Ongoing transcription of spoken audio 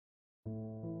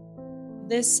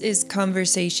This is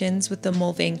Conversations with the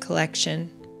Mulvane Collection.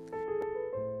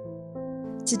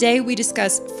 Today we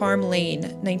discuss Farm Lane,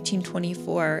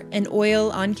 1924, an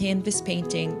oil on canvas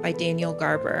painting by Daniel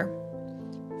Garber.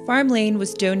 Farm Lane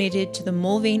was donated to the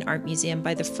Mulvane Art Museum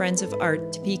by the Friends of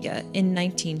Art, Topeka, in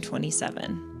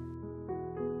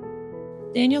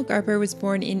 1927. Daniel Garber was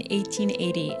born in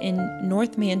 1880 in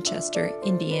North Manchester,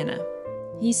 Indiana.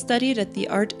 He studied at the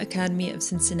Art Academy of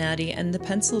Cincinnati and the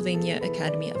Pennsylvania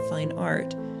Academy of Fine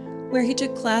Art, where he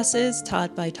took classes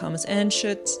taught by Thomas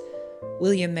Anschutz,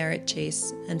 William Merritt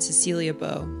Chase, and Cecilia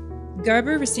Beau.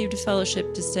 Garber received a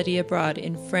fellowship to study abroad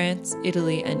in France,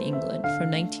 Italy, and England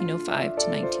from 1905 to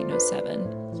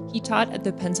 1907. He taught at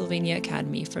the Pennsylvania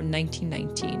Academy from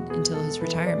 1919 until his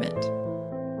retirement.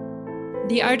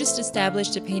 The artist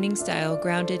established a painting style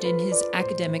grounded in his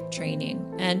academic training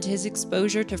and his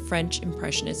exposure to French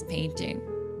Impressionist painting.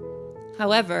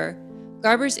 However,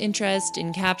 Garber's interest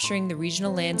in capturing the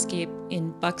regional landscape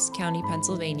in Bucks County,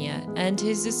 Pennsylvania, and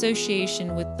his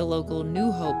association with the local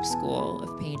New Hope school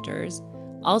of painters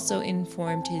also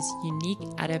informed his unique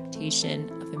adaptation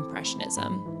of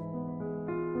Impressionism.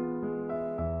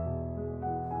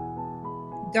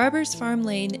 Garber's Farm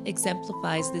Lane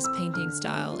exemplifies this painting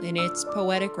style in its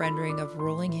poetic rendering of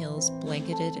rolling hills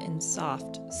blanketed in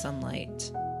soft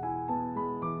sunlight.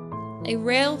 A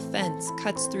rail fence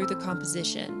cuts through the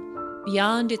composition.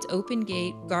 Beyond its open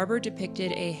gate, Garber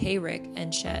depicted a hayrick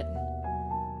and shed.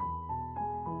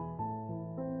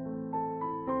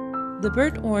 The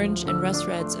burnt orange and rust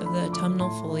reds of the autumnal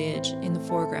foliage in the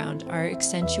foreground are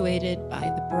accentuated by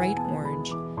the bright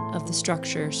orange of the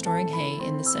structure storing hay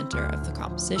in the center of the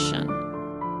composition.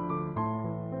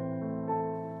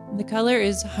 The color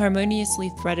is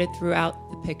harmoniously threaded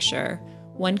throughout the picture.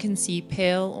 One can see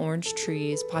pale orange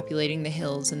trees populating the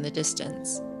hills in the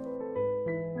distance.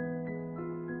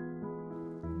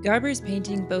 Garber's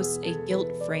painting boasts a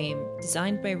gilt frame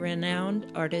designed by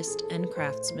renowned artist and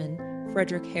craftsman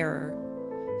Frederick Harrer,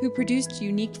 who produced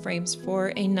unique frames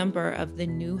for a number of the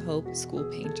New Hope school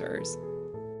painters.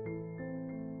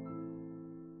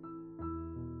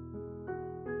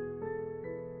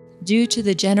 Due to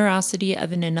the generosity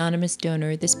of an anonymous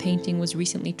donor, this painting was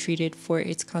recently treated for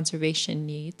its conservation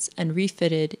needs and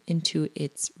refitted into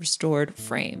its restored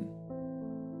frame.